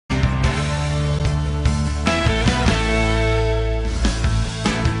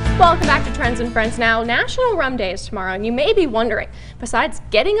Welcome back to Trends and Friends. Now, National Rum Day is tomorrow, and you may be wondering, besides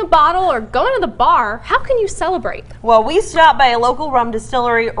getting a bottle or going to the bar, how can you celebrate? Well, we stopped by a local rum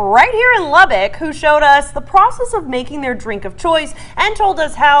distillery right here in Lubbock who showed us the process of making their drink of choice and told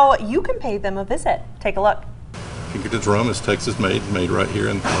us how you can pay them a visit. Take a look. Pinkertons rum is Texas made right here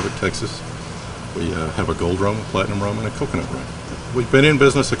in Lubbock, Texas. We have a gold rum, a platinum rum, and a coconut rum. We've been in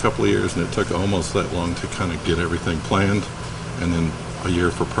business a couple of years, and it took almost that long to kind of get everything planned, and then a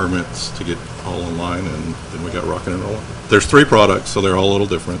year for permits to get all online, and then we got rocking and rolling. There's 3 products, so they're all a little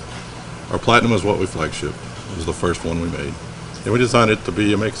different. Our platinum is what we flagship. It was the first one we made. And we designed it to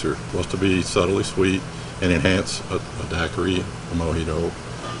be a mixer. It was to be subtly sweet and enhance a daiquiri, a mojito.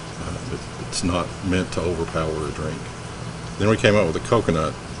 It's not meant to overpower a drink. Then we came out with a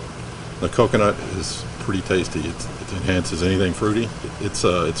coconut. The coconut is pretty tasty. It enhances anything fruity. It's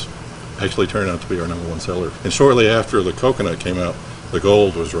actually turned out to be our #1 seller. And shortly after the coconut came out, the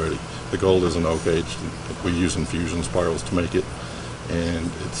gold was ready. The gold is an oak aged. We use infusion spirals to make it, and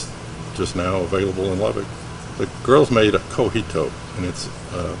it's just now available in Lubbock. The girls made a cojito, and it's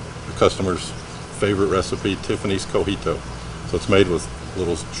a customer's favorite recipe, Tiffany's cojito. So it's made with a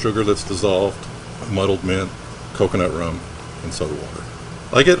little sugar that's dissolved, muddled mint, coconut rum, and soda water.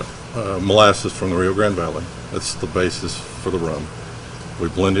 I get molasses from the Rio Grande Valley. That's the basis for the rum. We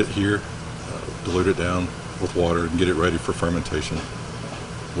blend it here, dilute it down with water, and get it ready for fermentation.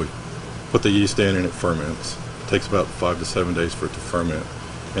 We put the yeast in and it ferments. It takes about 5 to 7 days for it to ferment.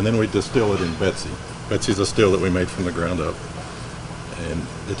 And then we distill it in Betsy. Betsy's a still that we made from the ground up. And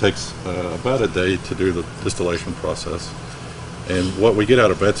it takes about a day to do the distillation process. And what we get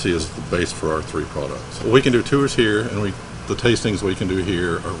out of Betsy is the base for our 3 products. We can do tours here, and the tastings we can do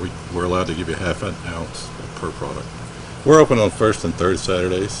here, we're allowed to give you half an ounce per product. We're open on 1st and 3rd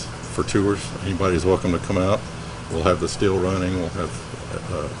Saturdays for tours. Anybody's welcome to come out. We'll have the still running, we'll have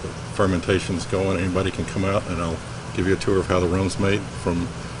the fermentations going. Anybody can come out, and I'll give you a tour of how the rum's made from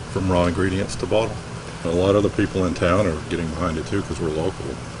raw ingredients to bottle. A lot of the people in town are getting behind it too because we're local,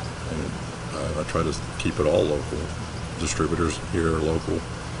 and I try to keep it all local. Distributors here are local.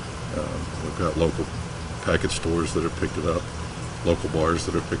 We've got local package stores that have picked it up, local bars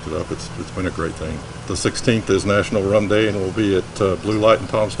that have picked it up. It's been a great thing. The 16th is National Rum Day, and we'll be at Blue Light and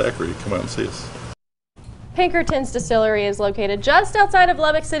Tom's Daiquiri. Come out and see us. Pinkertons Distillery is located just outside of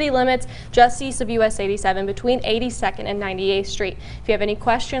Lubbock city limits, just east of US 87 between 82nd and 98th Street. If you have any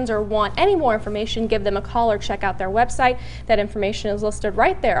questions or want any more information, give them a call or check out their website. That information is listed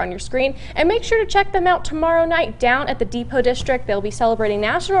right there on your screen. And make sure to check them out tomorrow night down at the Depot District. They'll be celebrating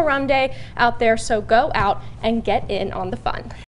National Rum Day out there, so go out and get in on the fun.